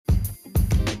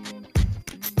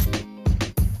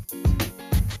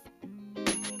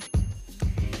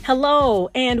Hello,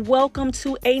 and welcome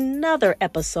to another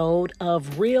episode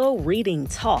of Real Reading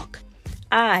Talk.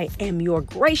 I am your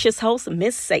gracious host,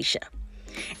 Miss Sasha.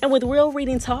 And with Real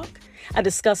Reading Talk, I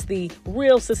discuss the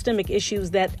real systemic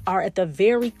issues that are at the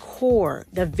very core,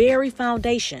 the very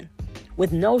foundation,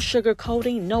 with no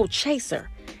sugarcoating, no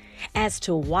chaser, as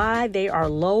to why there are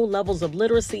low levels of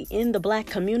literacy in the Black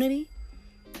community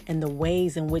and the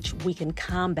ways in which we can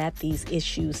combat these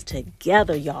issues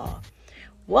together, y'all.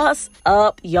 What's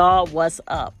up, y'all? What's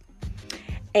up?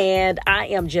 And I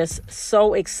am just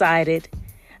so excited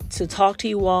to talk to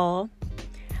you all.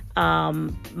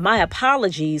 My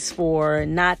apologies for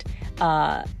not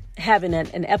having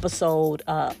an episode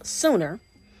sooner.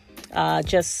 Trying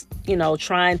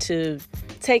to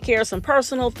take care of some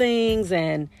personal things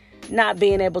and not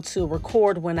being able to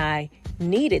record when I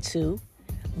needed to.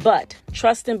 But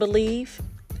trust and believe,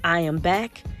 I am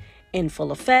back in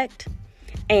full effect.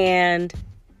 And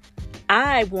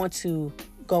I want to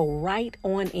go right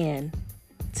on in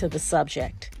to the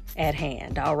subject at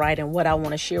hand, all right, and what I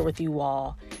want to share with you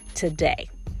all today.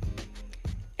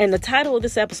 And the title of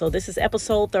this episode, this is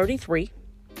episode 33,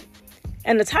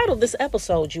 and the title of this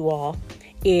episode, you all,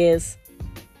 is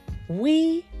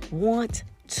We Want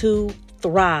to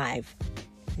Thrive,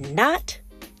 Not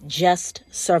Just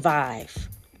Survive.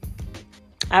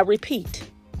 I repeat,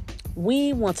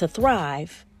 we want to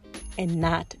thrive and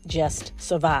not just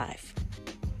survive.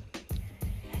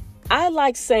 I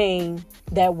like saying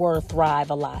that word thrive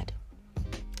a lot.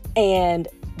 And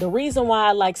the reason why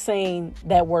I like saying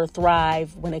that word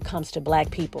thrive when it comes to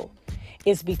Black people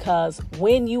is because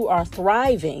when you are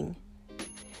thriving,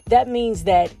 that means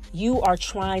that you are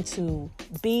trying to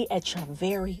be at your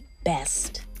very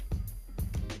best.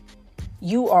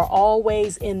 You are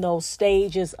always in those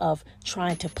stages of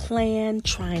trying to plan,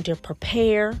 trying to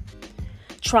prepare,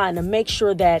 trying to make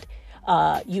sure that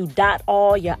you dot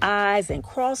all your I's and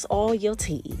cross all your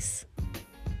T's.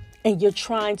 And you're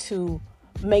trying to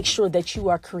make sure that you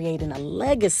are creating a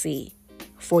legacy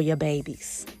for your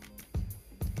babies.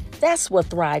 That's what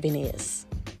thriving is.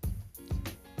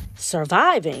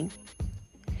 Surviving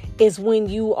is when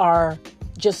you are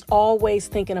just always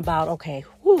thinking about, okay,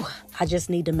 I just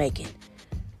need to make it.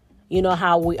 You know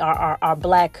how we are, our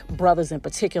Black brothers in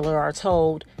particular are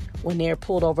told when they're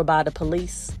pulled over by the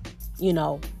police,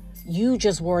 you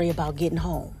just worry about getting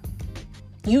home.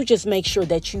 You just make sure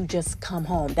that you just come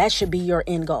home. That should be your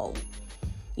end goal.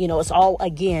 It's all,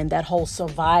 again, that whole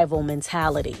survival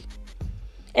mentality.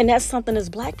 And that's something as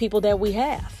Black people that we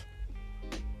have.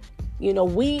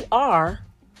 We are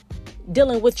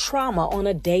dealing with trauma on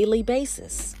a daily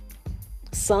basis.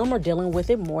 Some are dealing with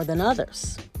it more than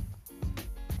others.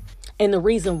 And the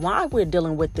reason why we're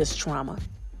dealing with this trauma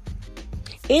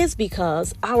is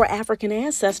because our African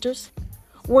ancestors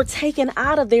were taken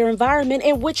out of their environment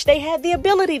in which they had the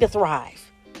ability to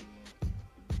thrive.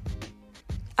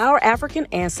 Our African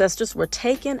ancestors were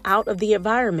taken out of the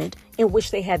environment in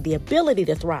which they had the ability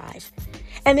to thrive.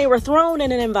 And they were thrown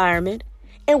in an environment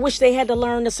in which they had to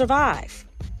learn to survive,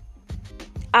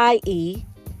 i.e.,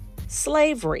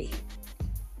 slavery.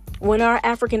 When our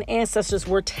African ancestors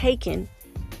were taken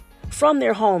from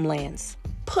their homelands,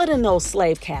 put in those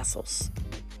slave castles,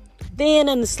 then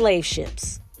in the slave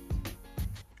ships,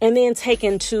 and then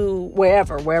taken to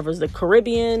wherever the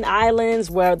Caribbean islands,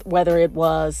 whether it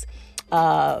was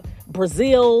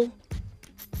Brazil,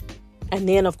 and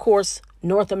then, of course,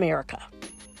 North America.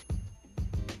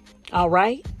 All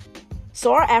right?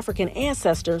 So our African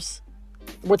ancestors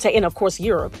were taken, of course,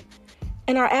 Europe,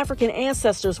 and our African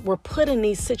ancestors were put in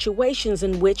these situations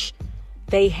in which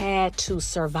they had to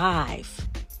survive.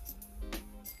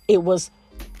 It was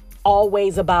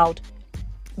always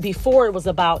before it was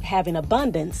about having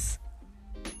abundance,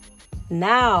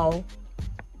 now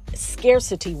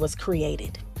scarcity was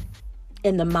created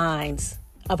in the minds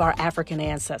of our African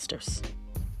ancestors.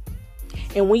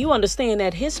 And when you understand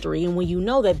that history and when you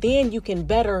know that, then you can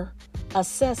better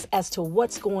assess as to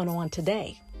what's going on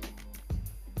today.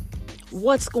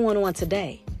 What's going on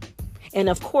today? And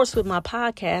of course, with my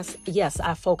podcast, yes,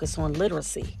 I focus on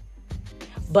literacy.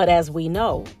 But as we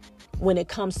know, when it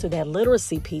comes to that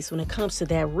literacy piece, when it comes to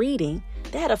that reading,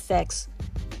 that affects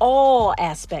all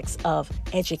aspects of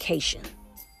education.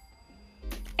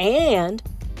 And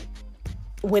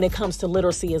when it comes to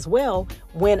literacy as well,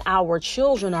 when our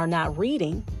children are not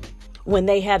reading, when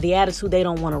they have the attitude they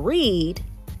don't want to read,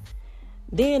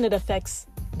 then it affects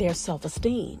their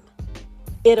self-esteem.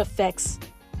 It affects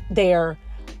their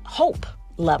hope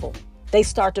level. They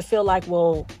start to feel like,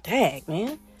 well, dang,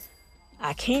 man,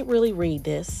 I can't really read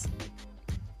this.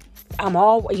 I'm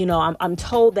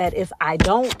told that if I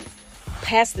don't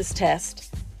pass this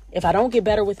test, If I don't get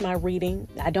better with my reading,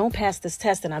 I don't pass this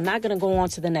test, and I'm not going to go on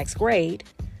to the next grade.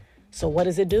 So what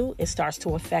does it do? It starts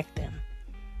to affect them.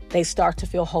 They start to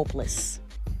feel hopeless.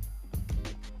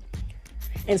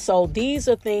 And so these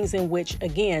are things in which,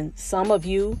 again, some of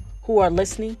you who are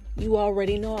listening, you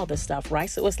already know all this stuff, right?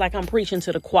 So it's like I'm preaching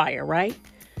to the choir, right?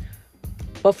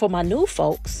 But for my new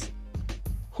folks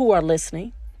who are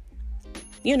listening,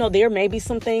 there may be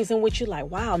some things in which you're like,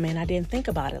 wow, man, I didn't think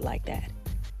about it like that.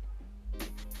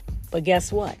 But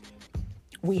guess what?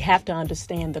 We have to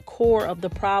understand the core of the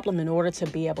problem in order to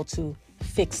be able to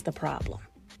fix the problem.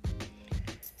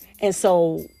 And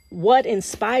so what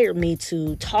inspired me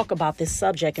to talk about this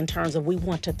subject in terms of we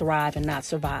want to thrive and not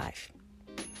survive?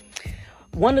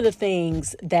 One of the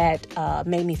things that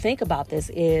made me think about this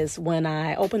is when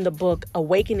I opened the book,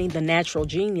 Awakening the Natural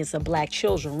Genius of Black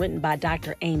Children, written by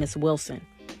Dr. Amos Wilson.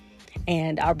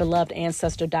 And our beloved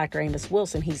ancestor, Dr. Amos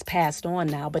Wilson, he's passed on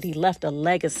now, but he left a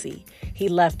legacy. He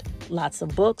left lots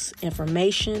of books,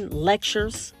 information,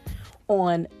 lectures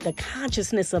on the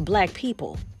consciousness of Black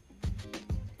people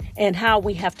and how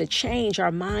we have to change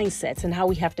our mindsets and how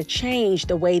we have to change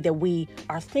the way that we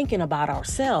are thinking about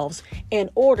ourselves in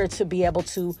order to be able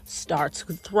to start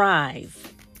to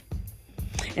thrive.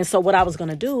 And so what I was going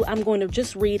to do, I'm going to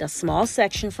just read a small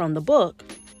section from the book,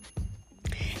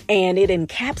 and it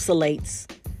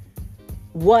encapsulates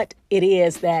what it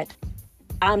is that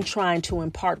I'm trying to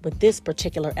impart with this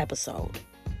particular episode.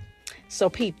 So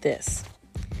peep this.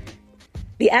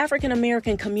 The African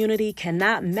American community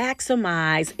cannot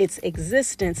maximize its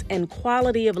existence and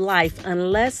quality of life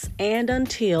unless and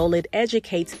until it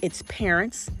educates its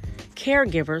parents,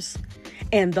 caregivers,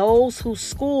 and those who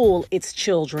school its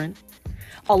children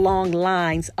along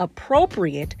lines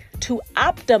appropriate to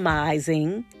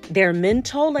optimizing their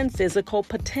mental and physical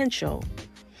potential,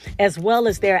 as well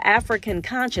as their African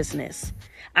consciousness,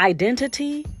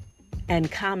 identity,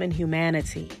 and common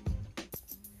humanity.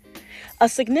 A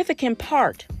significant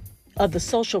part of the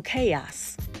social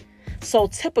chaos, so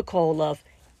typical of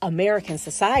American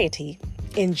society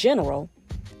in general,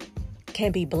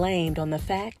 can be blamed on the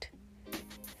fact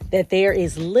that there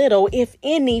is little, if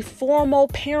any, formal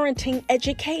parenting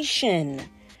education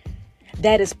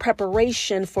that is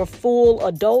preparation for full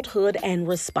adulthood and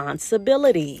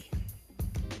responsibility.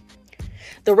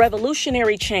 The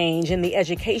revolutionary change in the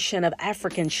education of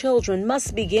African children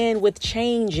must begin with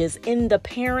changes in the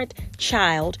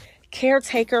parent-child,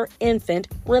 caretaker-infant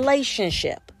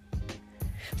relationship,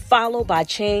 followed by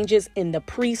changes in the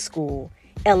preschool,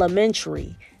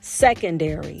 elementary,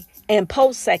 secondary, and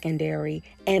post-secondary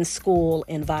and school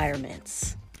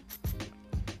environments.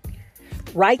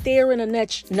 Right there in a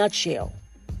nutshell,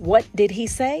 what did he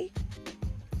say?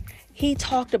 He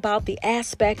talked about the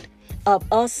aspect of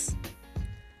us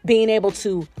being able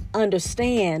to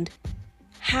understand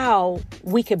how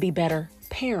we could be better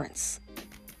parents,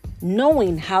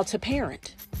 knowing how to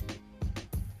parent,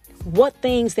 what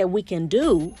things that we can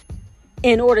do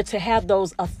in order to have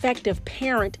those effective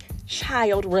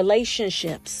parent-child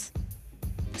relationships.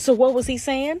 So what was he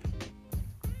saying?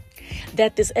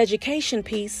 That this education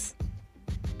piece,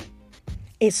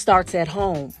 it starts at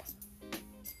home.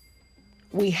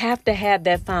 We have to have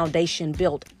that foundation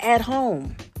built at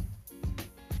home.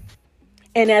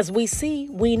 And as we see,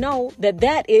 we know that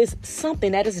that is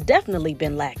something that has definitely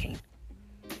been lacking.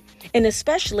 And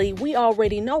especially, we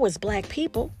already know as Black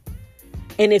people.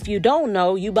 And if you don't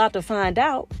know, you about to find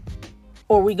out,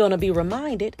 or we're going to be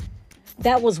reminded,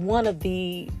 that was one of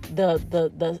the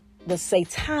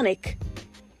satanic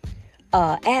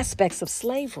aspects of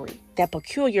slavery, that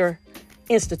peculiar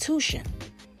institution,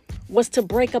 was to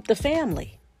break up the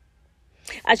family.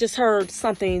 I just heard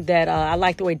something that I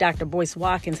like the way Dr. Boyce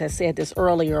Watkins has said this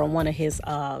earlier on one of his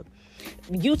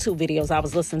YouTube videos I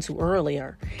was listening to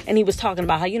earlier. And he was talking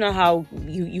about how, how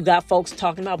you got folks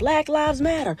talking about Black Lives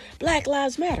Matter, Black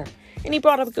Lives Matter. And he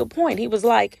brought up a good point. He was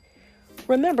like,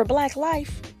 remember, Black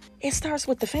life, it starts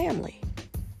with the family.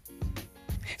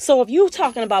 So if you're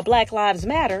talking about Black Lives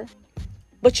Matter,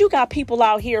 but you got people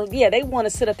out here, they want to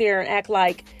sit up there and act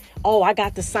like, oh, I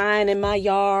got the sign in my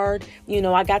yard,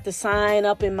 I got the sign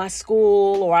up in my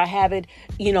school, or I have it,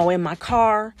 in my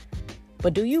car.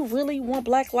 But do you really want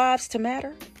Black lives to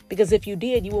matter? Because if you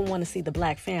did, you would want to see the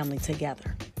Black family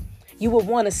together. You would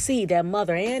want to see that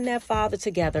mother and that father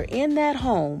together in that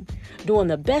home, doing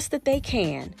the best that they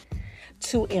can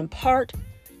to impart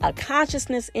a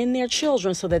consciousness in their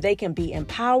children so that they can be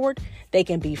empowered, they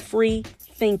can be free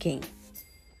thinking.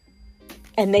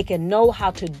 And they can know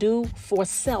how to do for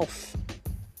self.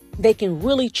 They can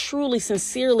really, truly,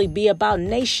 sincerely be about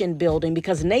nation building,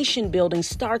 because nation building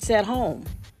starts at home.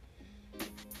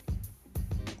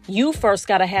 You first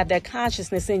got to have that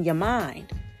consciousness in your mind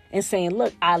and saying,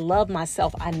 look, I love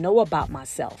myself. I know about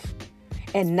myself.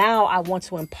 And now I want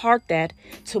to impart that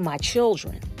to my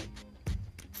children.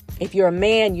 If you're a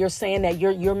man, you're saying that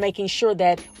you're making sure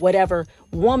that whatever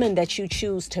woman that you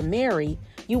choose to marry,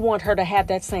 you want her to have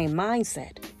that same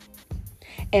mindset.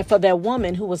 And for that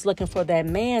woman who was looking for that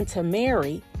man to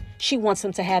marry, she wants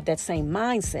him to have that same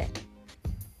mindset.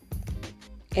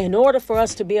 In order for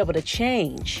us to be able to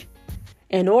change,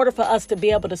 in order for us to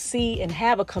be able to see and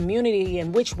have a community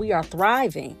in which we are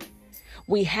thriving,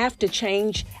 we have to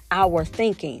change our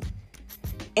thinking.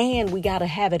 And we got to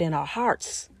have it in our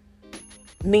hearts.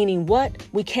 Meaning what?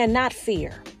 We cannot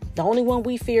fear. The only one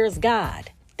we fear is God.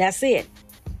 That's it.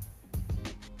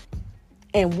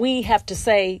 And we have to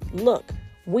say, look,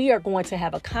 we are going to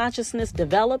have a consciousness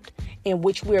developed in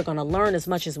which we are going to learn as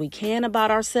much as we can about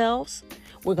ourselves.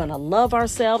 We're going to love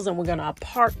ourselves, and we're going to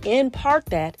impart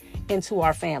that into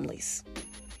our families.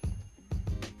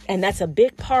 And that's a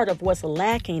big part of what's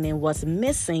lacking and what's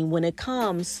missing when it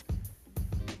comes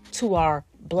to our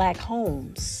Black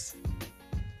homes.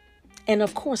 And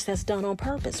of course, that's done on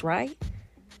purpose, right?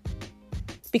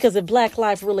 Because if Black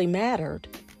life really mattered,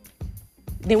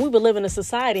 then we would live in a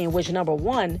society in which, number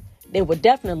one, they would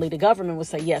definitely, the government would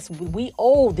say, yes, we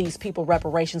owe these people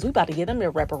reparations. We about to give them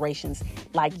their reparations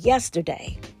like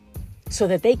yesterday so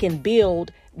that they can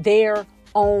build their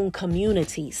own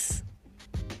communities.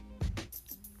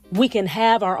 We can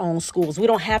have our own schools. We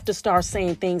don't have to start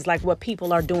saying things like what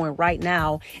people are doing right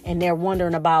now. And they're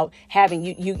wondering about having,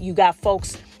 you got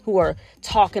folks who are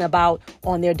talking about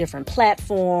on their different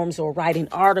platforms or writing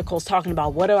articles talking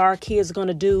about what are our kids going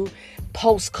to do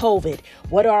post-COVID?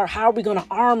 How are we going to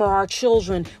armor our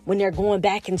children when they're going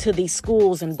back into these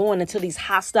schools and going into these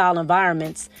hostile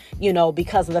environments,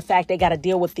 because of the fact they got to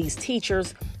deal with these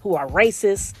teachers who are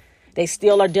racist. They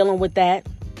still are dealing with that.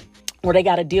 Or they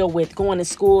got to deal with going to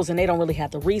schools and they don't really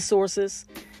have the resources,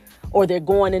 or they're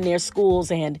going in their schools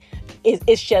and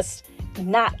it's just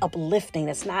not uplifting.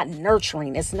 It's not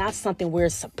nurturing. It's not something we're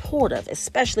supportive,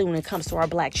 especially when it comes to our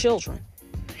Black children.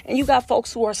 And you got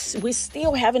folks we're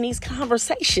still having these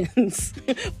conversations.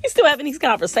 We're still having these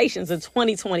conversations in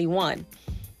 2021.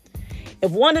 If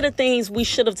one of the things we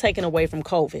should have taken away from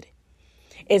COVID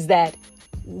is that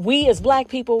we as Black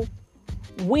people,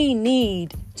 we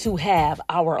need to have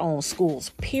our own schools,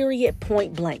 period,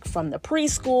 point blank, from the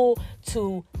preschool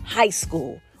to high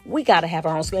school. We got to have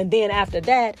our own school. And then after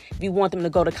that, if you want them to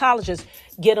go to colleges,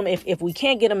 get them, if we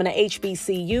can't get them in an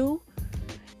HBCU,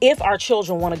 if our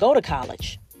children want to go to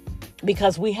college,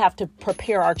 because we have to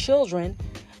prepare our children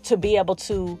to be able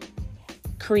to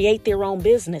create their own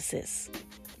businesses,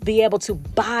 be able to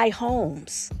buy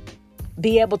homes,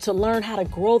 be able to learn how to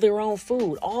grow their own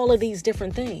food, all of these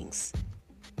different things.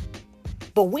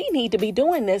 But we need to be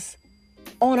doing this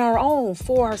on our own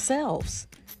for ourselves.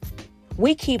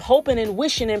 We keep hoping and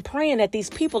wishing and praying that these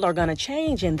people are going to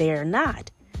change, and they're not.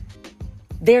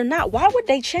 They're not. Why would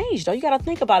they change, though? You got to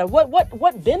think about it.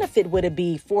 What benefit would it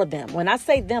be for them? When I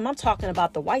say them, I'm talking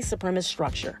about the white supremacist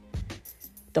structure.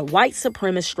 The white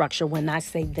supremacist structure when I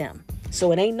say them.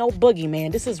 So it ain't no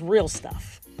boogeyman. This is real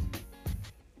stuff.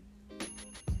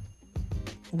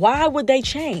 Why would they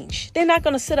change? They're not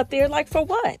going to sit up there like, for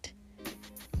what?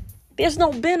 There's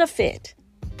no benefit.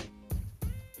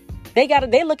 They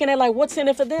looking at like, what's in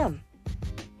it for them?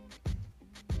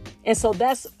 And so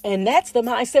that's the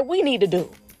mindset we need to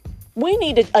do. We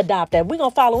need to adopt that. We're going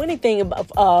to follow anything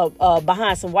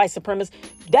behind some white supremacists.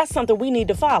 That's something we need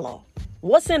to follow.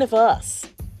 What's in it for us?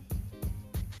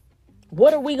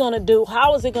 What are we going to do?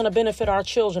 How is it going to benefit our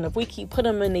children if we keep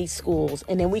putting them in these schools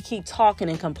and then we keep talking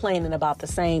and complaining about the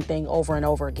same thing over and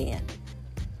over again?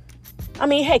 I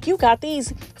mean, heck, you got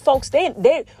these folks,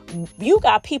 you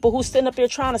got people who sitting up there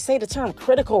trying to say the term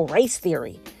critical race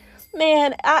theory.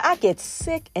 Man, I get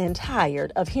sick and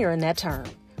tired of hearing that term,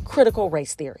 critical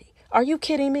race theory. Are you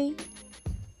kidding me?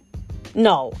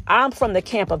 No, I'm from the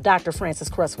camp of Dr. Frances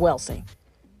Cress Welsing.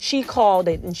 She called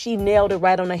it and she nailed it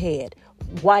right on the head.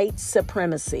 White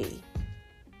supremacy.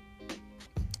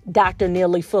 Dr.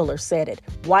 Neely Fuller said it.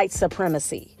 White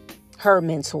supremacy. Her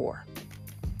mentor.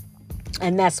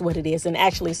 And that's what it is. And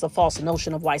actually, it's a false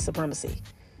notion of white supremacy.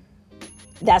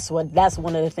 That's one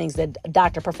of the things that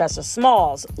Dr. Professor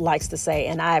Smalls likes to say.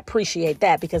 And I appreciate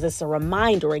that because it's a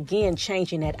reminder, again,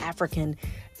 changing our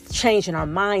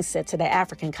mindset to the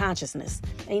African consciousness.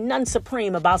 Ain't nothing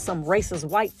supreme about some racist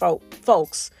white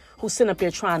folks who sit up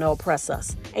there trying to oppress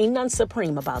us. Ain't nothing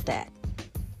supreme about that.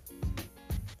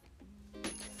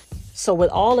 So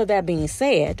with all of that being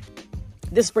said,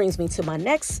 this brings me to my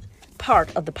next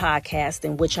part of the podcast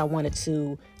in which I wanted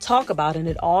to talk about, and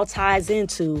it all ties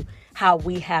into how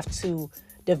we have to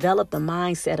develop the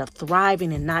mindset of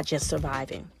thriving and not just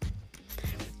surviving.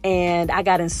 And I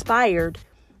got inspired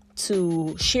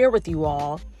to share with you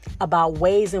all about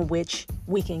ways in which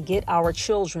we can get our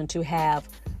children to have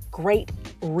great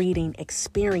reading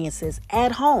experiences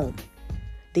at home.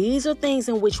 These are things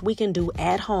in which we can do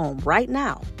at home right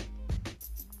now.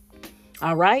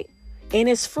 All right? And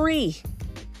it's free.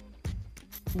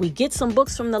 We get some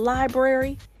books from the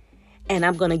library, and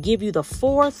I'm going to give you the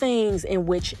 4 things in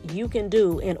which you can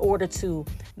do in order to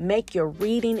make your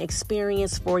reading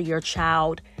experience for your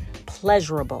child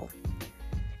pleasurable.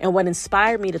 And what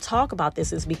inspired me to talk about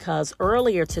this is because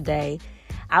earlier today,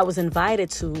 I was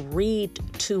invited to read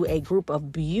to a group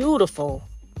of beautiful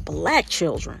Black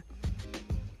children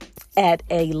at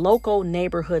a local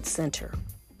neighborhood center.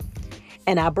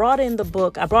 And I brought in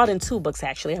 2 books,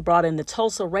 actually. I brought in the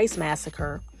Tulsa Race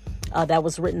Massacre that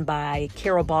was written by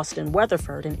Carol Boston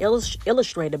Weatherford and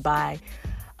illustrated by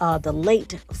the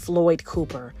late Floyd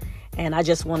Cooper. And I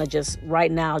just want to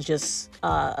right now,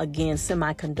 again, send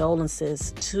my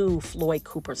condolences to Floyd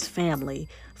Cooper's family.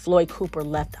 Floyd Cooper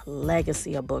left a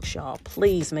legacy of books, y'all.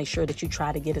 Please make sure that you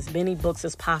try to get as many books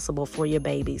as possible for your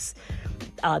babies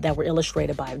that were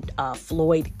illustrated by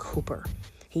Floyd Cooper.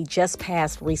 He just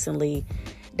passed recently.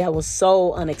 That was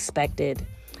so unexpected.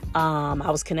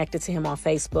 I was connected to him on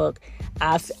Facebook.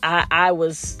 I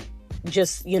was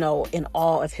just, in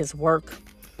awe of his work.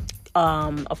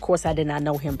 Of course, I did not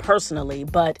know him personally,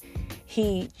 but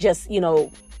he just,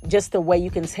 just the way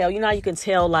you can tell, how you can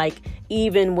tell, like,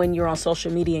 even when you're on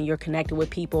social media and you're connected with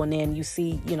people and then you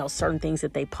see, certain things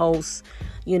that they post,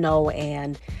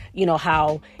 and,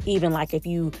 how even like if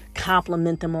you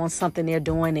compliment them on something they're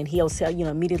doing and he'll say,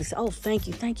 immediately say, oh, thank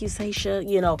you,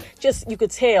 Seisha, just you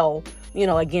could tell,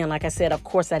 again, like I said, of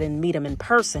course, I didn't meet him in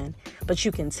person, but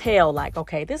you can tell like,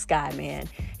 okay, this guy, man,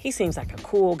 he seems like a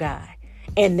cool guy.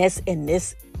 And this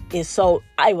is so,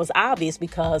 it was obvious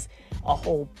because a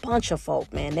whole bunch of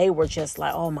folk, man, they were just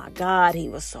like, oh my God, he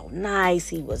was so nice.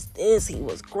 He was this, he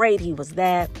was great, he was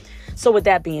that. So with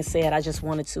that being said, I just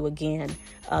wanted to, again,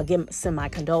 send my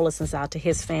condolences out to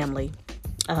his family,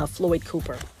 Floyd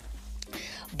Cooper.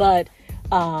 But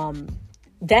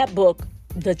that book,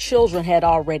 the children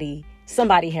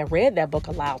somebody had read that book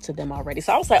aloud to them already.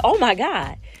 So I was like, oh my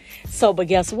God. So, but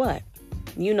guess what?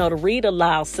 To read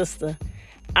aloud, sister,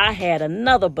 I had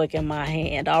another book in my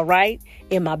hand, all right,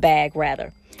 in my bag,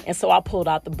 rather. And so I pulled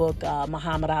out the book,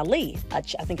 Muhammad Ali. I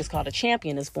think it's called A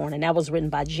Champion is Born. And that was written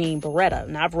by Jean Beretta.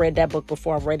 And I've read that book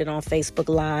before. I've read it on Facebook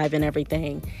Live and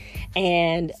everything.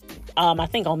 And I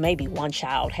think maybe one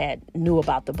child knew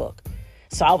about the book.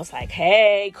 So I was like,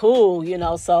 hey,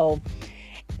 cool, so.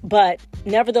 But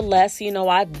nevertheless,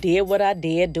 I did what I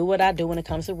did, do what I do when it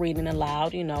comes to reading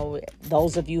aloud.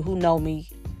 Those of you who know me,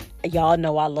 y'all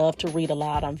know I love to read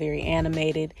aloud. I'm very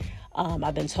animated.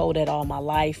 I've been told that all my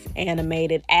life.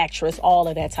 Animated, actress, all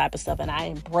of that type of stuff. And I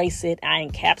embrace it. I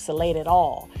encapsulate it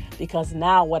all. Because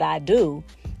now what I do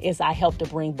is I help to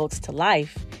bring books to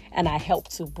life. And I help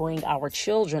to bring our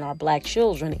children, our Black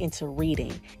children, into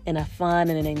reading in a fun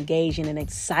and an engaging and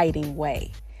exciting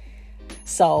way.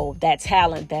 So that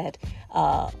talent that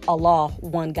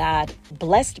one God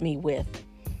blessed me with,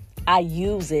 I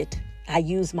use it. I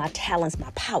use my talents,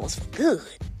 my powers for good.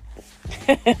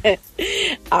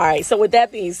 All right. So with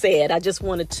that being said, I just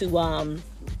wanted to,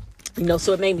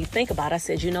 so it made me think about it. I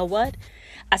said, you know what?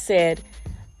 I said,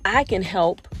 I can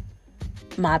help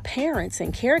my parents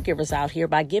and caregivers out here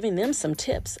by giving them some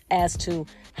tips as to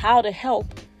how to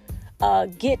help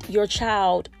get your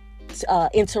child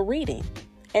into reading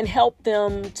and help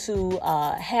them to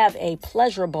have a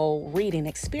pleasurable reading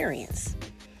experience.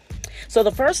 So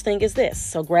the first thing is this.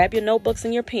 So grab your notebooks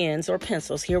and your pens or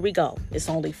pencils. Here we go. It's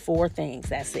only 4 things.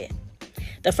 That's it.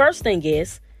 The first thing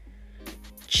is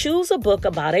choose a book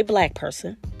about a Black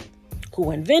person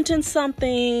who invented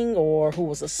something or who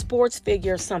was a sports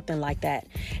figure, something like that.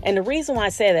 And the reason why I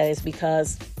say that is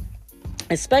because,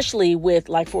 especially with,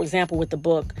 like, for example, with the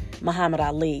book Muhammad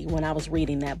Ali, when I was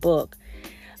reading that book,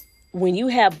 when you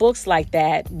have books like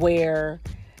that where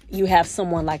you have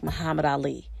someone like Muhammad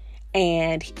Ali,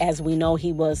 and as we know,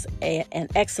 he was an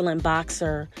excellent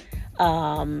boxer.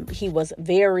 He was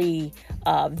very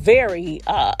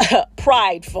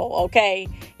prideful, okay?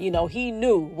 He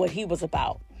knew what he was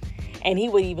about. And he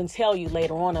would even tell you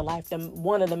later on in life,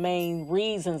 one of the main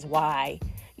reasons why,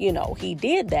 he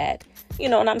did that,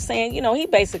 what I'm saying? He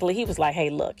was like, hey,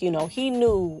 look, he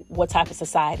knew what type of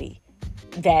society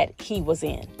that he was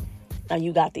in. Now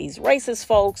you got these racist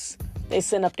folks. They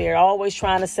sit up there always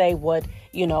trying to say what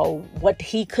what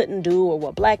he couldn't do or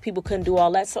what black people couldn't do,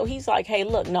 all that. So he's like, hey,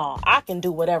 look, no, I can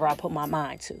do whatever I put my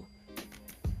mind to.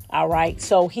 All right.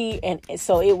 So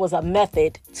so it was a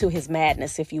method to his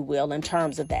madness, if you will, in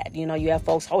terms of that. You have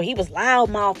folks, he was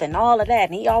loudmouth and all of that,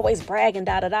 and he always bragging,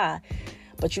 da.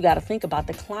 But you got to think about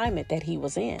the climate that he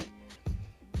was in.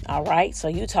 All right. So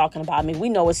you talking about, we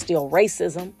know it's still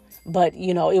racism, but,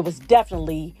 it was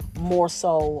definitely more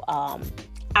so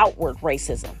outward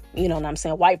racism. You know what I'm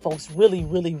saying? White folks really,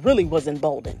 really, really was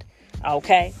emboldened.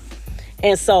 Okay.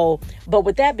 And so, but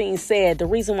with that being said, the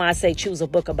reason why I say choose a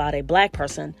book about a black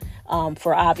person,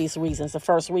 for obvious reasons. The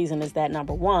first reason is that,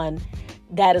 number one,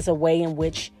 that is a way in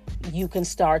which you can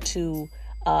start to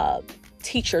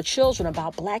teach your children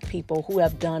about black people who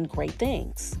have done great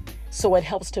things. So it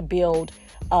helps to build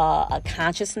a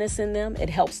consciousness in them. It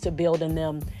helps to build in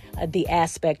them the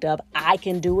aspect of, I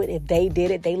can do it. If they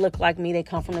did it, they look like me. They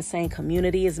come from the same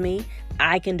community as me.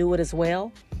 I can do it as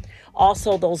well.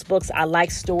 Also, those books, I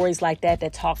like stories like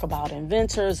that talk about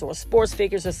inventors or sports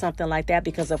figures or something like that,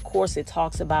 because, of course, it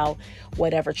talks about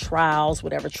whatever trials,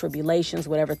 whatever tribulations,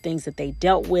 whatever things that they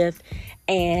dealt with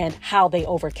and how they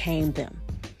overcame them.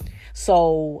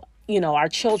 So, our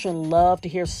children love to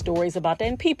hear stories about that,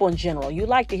 and people in general. You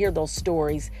like to hear those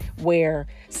stories where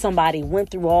somebody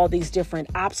went through all these different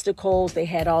obstacles. They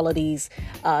had all of these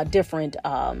different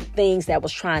things that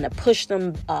was trying to push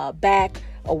them back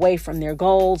away from their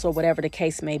goals or whatever the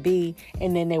case may be,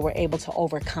 and then they were able to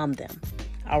overcome them.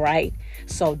 All right.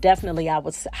 So definitely I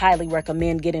would highly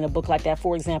recommend getting a book like that.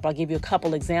 For example, I'll give you a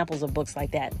couple examples of books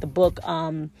like that. The book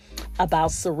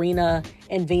about Serena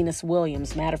and Venus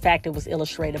Williams. Matter of fact, it was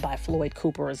illustrated by Floyd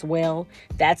Cooper as well.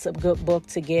 That's a good book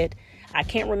to get. I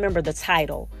can't remember the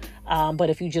title, but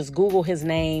if you just Google his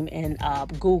name and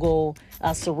Google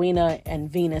Serena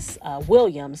and Venus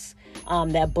Williams,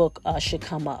 that book should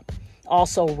come up.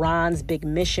 Also, Ron's Big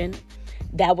Mission.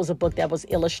 That was a book that was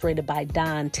illustrated by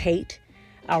Don Tate.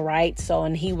 All right. So,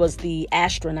 and he was the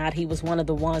astronaut. He was one of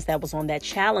the ones that was on that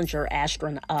Challenger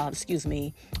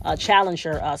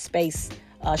Challenger space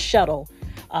shuttle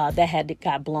that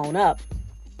got blown up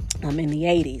in the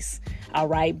 80s. All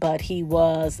right. But he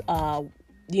was, a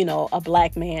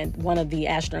black man, one of the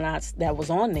astronauts that was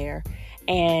on there.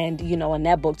 And, and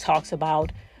that book talks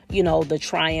about, the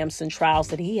triumphs and trials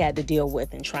that he had to deal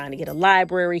with and trying to get a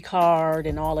library card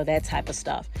and all of that type of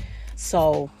stuff.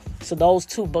 So those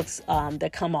two books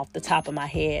that come off the top of my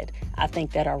head, I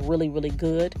think that are really, really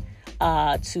good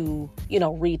to,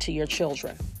 read to your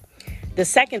children. The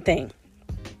second thing,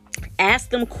 ask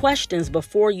them questions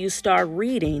before you start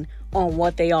reading on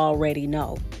what they already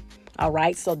know. All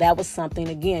right. So that was something,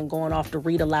 again, going off the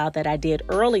read aloud that I did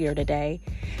earlier today.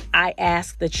 I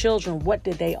asked the children, what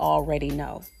did they already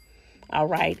know? All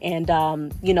right. And,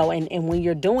 and when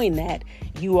you're doing that,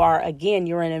 you're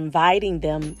inviting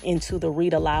them into the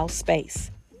read aloud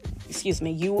space.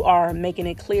 You are making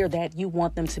it clear that you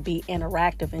want them to be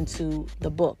interactive into the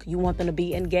book. You want them to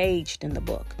be engaged in the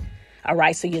book. All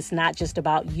right. So it's not just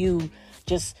about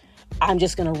I'm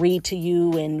just going to read to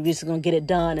you and you're just going to get it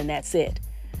done and that's it.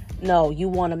 No, you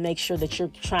want to make sure that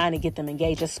you're trying to get them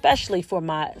engaged, especially for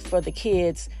the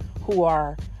kids who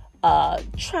are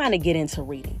trying to get into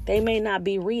reading. They may not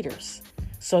be readers.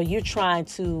 So you're trying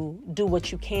to do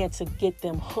what you can to get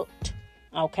them hooked.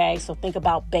 Okay. So think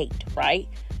about bait, right?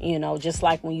 Just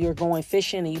like when you're going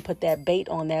fishing and you put that bait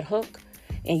on that hook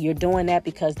and you're doing that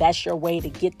because that's your way to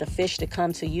get the fish to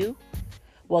come to you.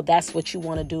 Well, that's what you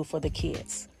want to do for the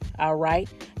kids. All right.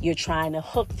 You're trying to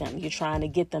hook them. You're trying to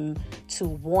get them to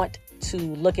want to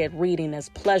look at reading as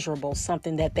pleasurable,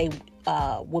 something that they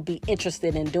will be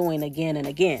interested in doing again and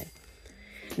again.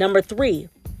 Number 3,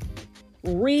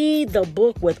 read the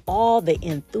book with all the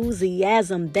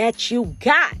enthusiasm that you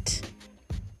got.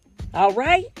 All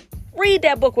right. Read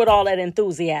that book with all that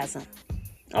enthusiasm.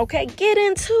 Okay. Get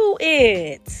into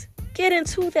it. Get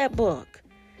into that book.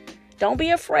 Don't be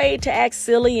afraid to act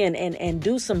silly and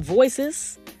do some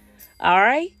voices. All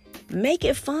right. Make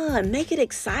it fun. Make it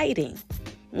exciting.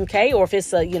 Okay. Or if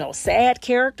it's a, sad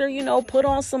character, put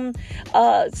on some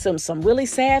really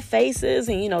sad faces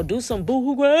and, do some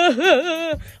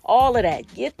boo-hoo, all of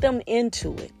that. Get them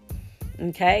into it.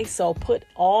 Okay. So put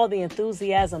all the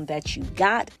enthusiasm that you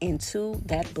got into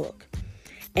that book.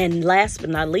 And last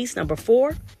but not least, number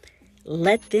 4,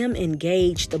 let them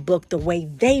engage the book the way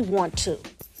they want to.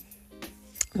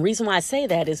 The reason why I say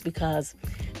that is because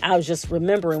I was just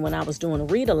remembering when I was doing a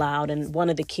read aloud and one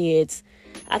of the kids,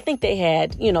 I think they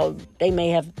had, they may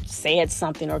have said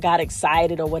something or got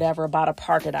excited or whatever about a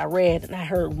part that I read. And I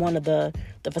heard one of the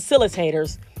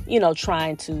facilitators,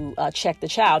 trying to check the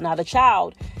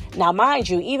child. Now, mind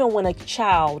you, even when a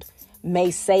child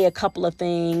may say a couple of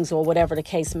things or whatever the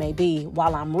case may be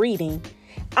while I'm reading,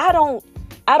 I don't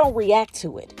react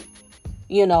to it.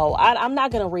 I'm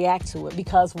not going to react to it,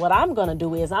 because what I'm going to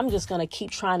do is I'm just going to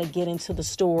keep trying to get into the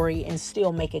story and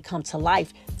still make it come to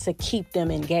life to keep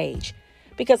them engaged.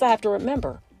 Because I have to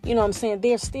remember, what I'm saying,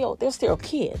 they're still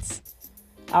kids.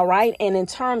 All right. And in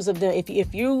terms of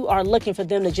if you are looking for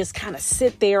them to just kind of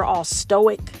sit there all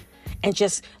stoic and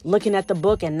just looking at the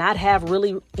book and not have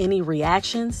really any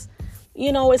reactions,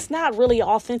 it's not really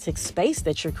authentic space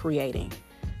that you're creating.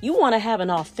 You want to have an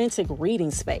authentic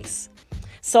reading space.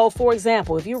 So, for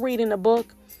example, if you're reading a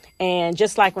book, and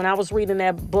just like when I was reading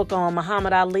that book on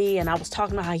Muhammad Ali, and I was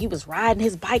talking about how he was riding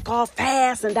his bike all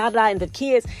fast and and the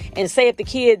kids, and say if the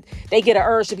kid, they get an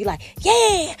urge to be like,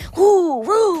 yeah, woo,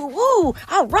 woo, woo,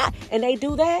 all right. And they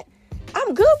do that.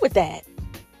 I'm good with that.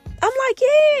 I'm like,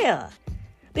 yeah,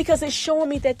 because it's showing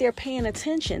me that they're paying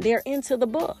attention. They're into the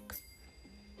book.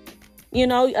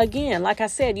 Again, like I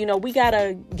said, we got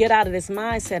to get out of this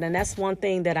mindset. And that's one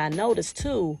thing that I noticed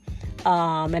too.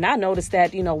 And I noticed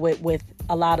that, with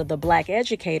a lot of the black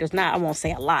educators, I won't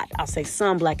say a lot, I'll say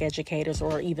some black educators,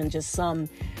 or even just some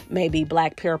maybe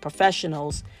black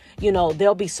paraprofessionals,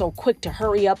 they'll be so quick to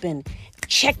hurry up and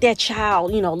check that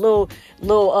child, little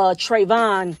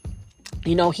Trayvon,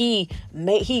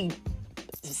 he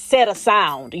said a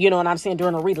sound, what I'm saying,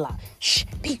 during a read aloud. Shh,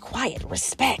 be quiet,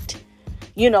 respect.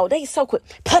 They so quick,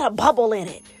 put a bubble in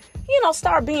it,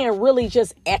 start being really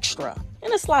just extra.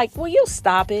 And it's like, will you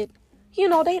stop it?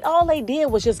 All they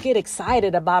did was just get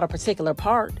excited about a particular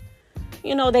part.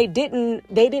 They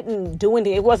didn't do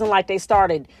anything. It wasn't like they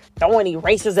started throwing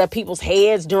erasers at people's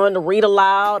heads during the read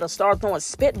aloud or start throwing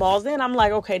spitballs. Then I'm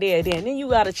like, okay, then you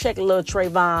got to check a little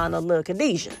Trayvon or little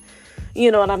Khadijah. You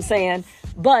know what I'm saying?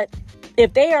 But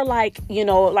if they are like,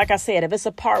 like I said, if it's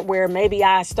a part where maybe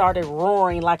I started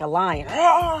roaring like a lion,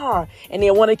 roar, and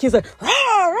then one of the kids like,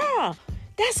 roar, roar,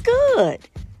 that's good.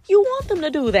 You want them to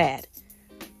do that.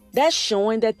 That's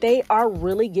showing that they are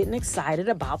really getting excited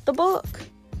about the book.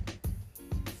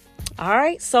 All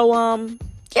right. So,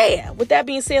 with that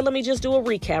being said, let me just do a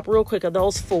recap real quick of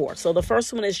those 4. So the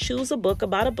first one is choose a book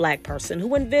about a black person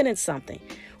who invented something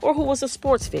or who was a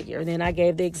sports figure. And then I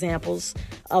gave the examples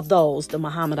of those. The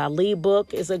Muhammad Ali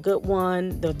book is a good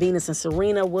one. The Venus and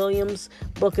Serena Williams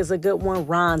book is a good one.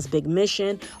 Ron's Big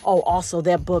Mission. Oh, also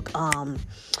that book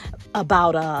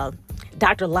about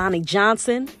Dr. Lonnie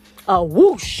Johnson.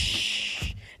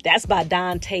 Whoosh. That's by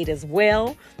Don Tate as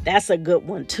well. That's a good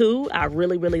one too. I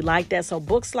really, really like that. So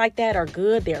books like that are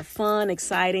good. They're fun,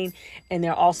 exciting, and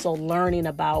they're also learning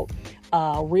about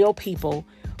real people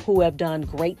who have done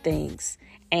great things.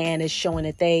 And it's showing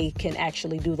that they can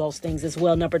actually do those things as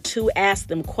well. Number 2, ask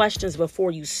them questions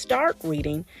before you start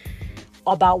reading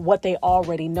about what they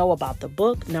already know about the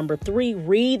book. Number 3,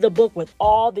 read the book with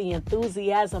all the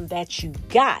enthusiasm that you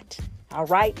got. All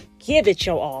right. Give it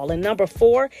your all. And number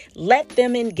 4, let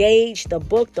them engage the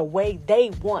book the way they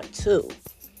want to.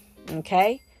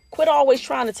 OK, quit always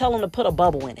trying to tell them to put a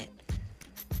bubble in it.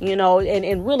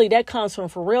 And really that comes from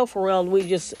for real.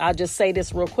 I'll just say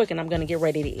this real quick and I'm going to get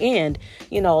ready to end.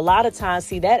 A lot of times,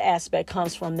 see, that aspect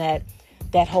comes from that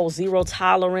whole zero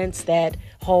tolerance, that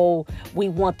whole we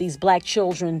want these black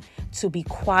children to be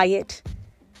quiet.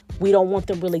 We don't want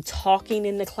them really talking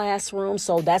in the classroom.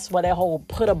 So that's why that whole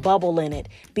put a bubble in it.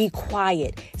 Be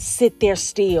quiet. Sit there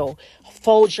still.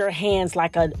 Fold your hands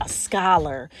like a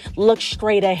scholar. Look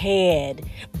straight ahead.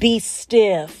 Be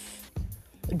stiff.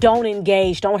 Don't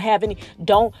engage. Don't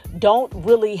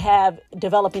really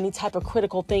develop any type of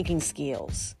critical thinking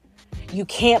skills. You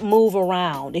can't move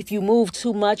around. If you move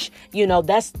too much, and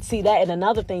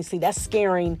another thing, that's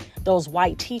scaring those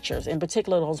white teachers, in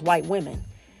particular, those white women.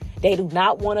 They do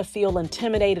not want to feel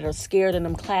intimidated or scared in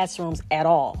them classrooms at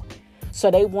all. So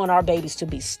they want our babies to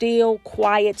be still,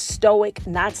 quiet, stoic,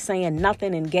 not saying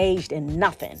nothing, engaged in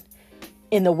nothing,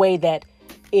 in the way that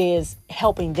is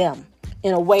helping them,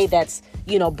 in a way that's,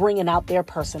 bringing out their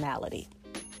personality.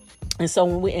 And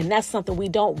so and that's something we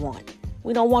don't want.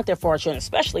 We don't want that for our children,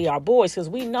 especially our boys, because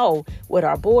we know with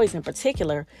our boys in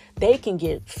particular, they can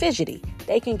get fidgety.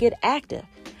 They can get active.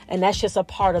 And that's just a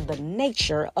part of the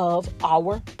nature of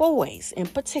our boys in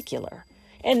particular.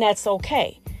 And that's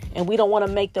okay. And we don't want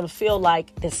to make them feel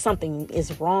like that something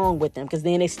is wrong with them, because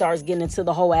then they start getting into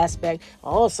the whole aspect.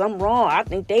 Oh, something wrong. I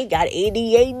think they got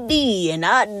ADHD and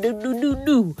I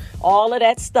do. All of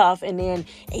that stuff. And then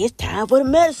it's time for the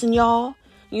medicine, y'all.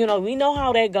 We know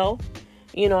how that go.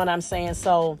 You know what I'm saying?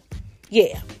 So,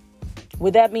 yeah.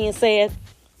 With that being said,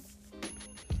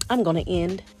 I'm going to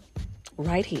end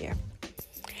right here.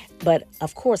 But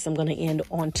of course, I'm going to end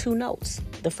on 2 notes.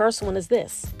 The first one is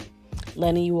this.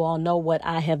 letting you all know what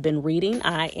I have been reading.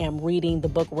 I am reading the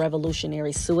book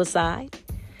Revolutionary Suicide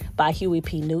by Huey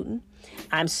P. Newton.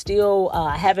 I'm still,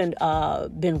 haven't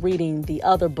been reading the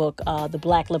other book, The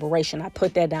Black Liberation. I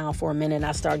put that down for a minute and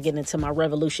I started getting into my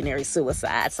Revolutionary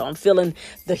Suicide. So I'm feeling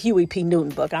the Huey P. Newton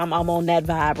book. I'm on that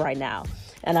vibe right now.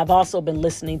 And I've also been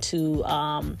listening to,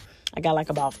 I got like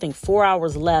about, I think 4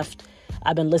 hours left.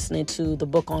 I've been listening to the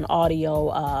book on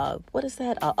audio. What is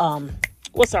that?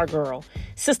 What's our girl?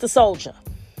 Sister Soldier.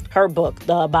 Her book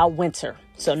about winter.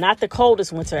 So not the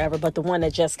coldest winter ever, but the one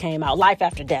that just came out, Life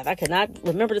After Death. I could not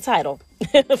remember the title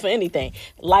for anything.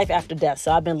 Life After Death.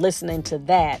 So I've been listening to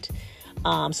that.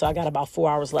 So I got about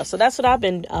 4 hours left. So that's what I've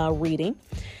been reading.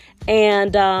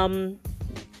 And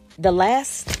the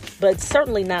last, but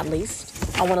certainly not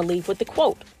least, I want to leave with the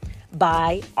quote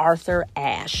by Arthur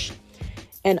Ashe.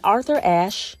 And Arthur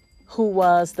Ashe, who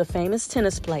was the famous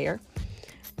tennis player,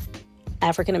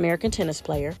 African-American tennis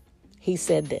player, he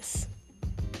said this: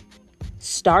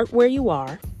 start where you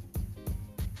are,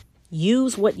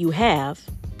 use what you have,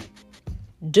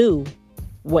 do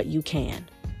what you can.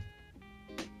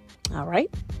 All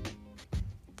right.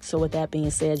 So with that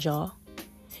being said, y'all,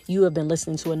 you have been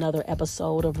listening to another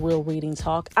episode of Real Reading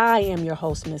Talk. I am your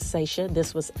host, Miss Seisha.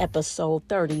 This was episode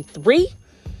 33.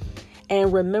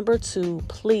 And remember to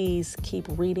please keep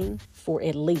reading for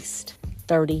at least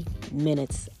 30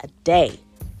 minutes a day.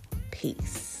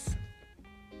 Peace.